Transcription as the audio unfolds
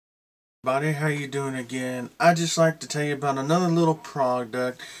Everybody, how you doing again? I just like to tell you about another little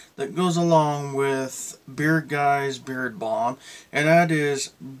product that goes along with Beard Guy's Beard Balm, and that is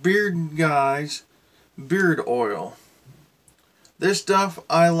Beard Guy's Beard Oil. This stuff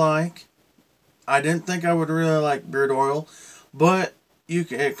I like. I didn't think I would really like beard oil, but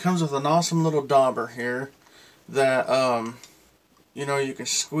it comes with an awesome little dauber here that you can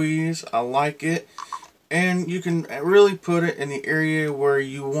squeeze. I like it. And you can really put it in the area where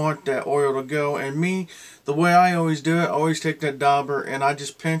you want that oil to go. And me, the way I always do it, I always take that dauber and I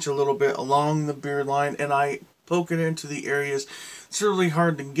just pinch a little bit along the beard line and I poke it into the areas. It's really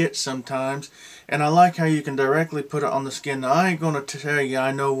hard to get sometimes. And I like how you can directly put it on the skin. Now, I ain't going to tell you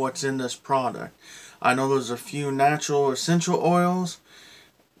I know what's in this product. I know there's a few natural essential oils.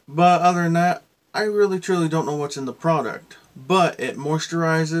 But other than that, I really truly don't know what's in the product. But it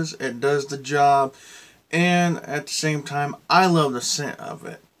moisturizes, it does the job. And at the same time, I love the scent of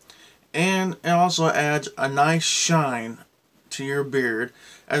it. And it also adds a nice shine to your beard,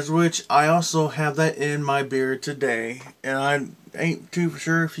 as which I also have that in my beard today. And I ain't too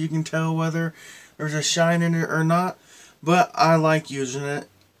sure if you can tell whether there's a shine in it or not, but I like using it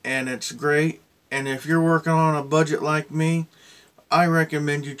and it's great. And if you're working on a budget like me, I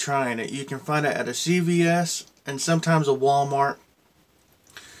recommend you trying it. You can find it at a CVS and sometimes a Walmart.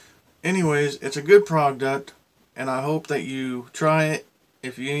 Anyways, it's a good product, and I hope that you try it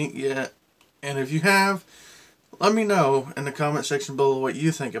if you ain't yet. And if you have, let me know in the comment section below what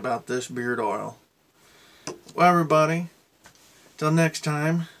you think about this beard oil. Well, everybody, till next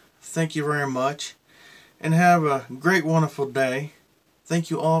time, thank you very much, and have a great, wonderful day. Thank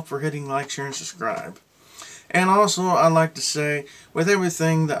you all for hitting like, share, and subscribe. And also, I'd like to say, with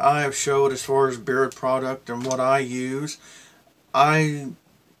everything that I have showed as far as beard product and what I use, I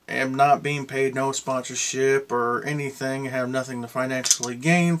am not being paid no sponsorship or anything. I have nothing to financially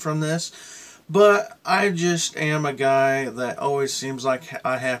gain from this, but I just am a guy that always seems like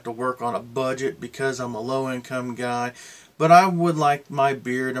I have to work on a budget because I'm a low-income guy. But I would like my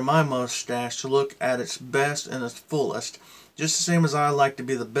beard and my mustache to look at its best and its fullest, just the same as I like to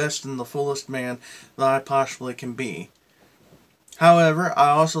be the best and the fullest man that I possibly can be. However,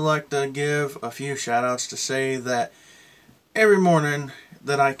 I also like to give a few shout outs to say that every morning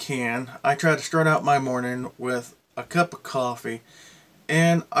that I try to start out my morning with a cup of coffee,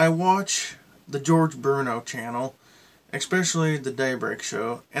 and I watch the George Bruno channel, especially the Daybreak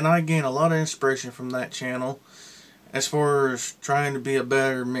Show, and I gain a lot of inspiration from that channel as far as trying to be a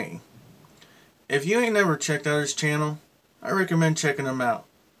better me. If you ain't never checked out his channel, I recommend checking him out.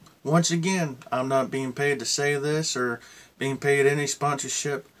 Once again, I'm not being paid to say this or being paid any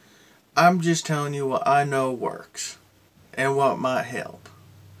sponsorship. I'm just telling you what I know works and what might help.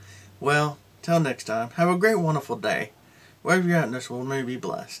 Well, till next time, have a great, wonderful day. Wherever you're at in this world, may be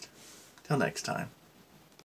blessed. Till next time.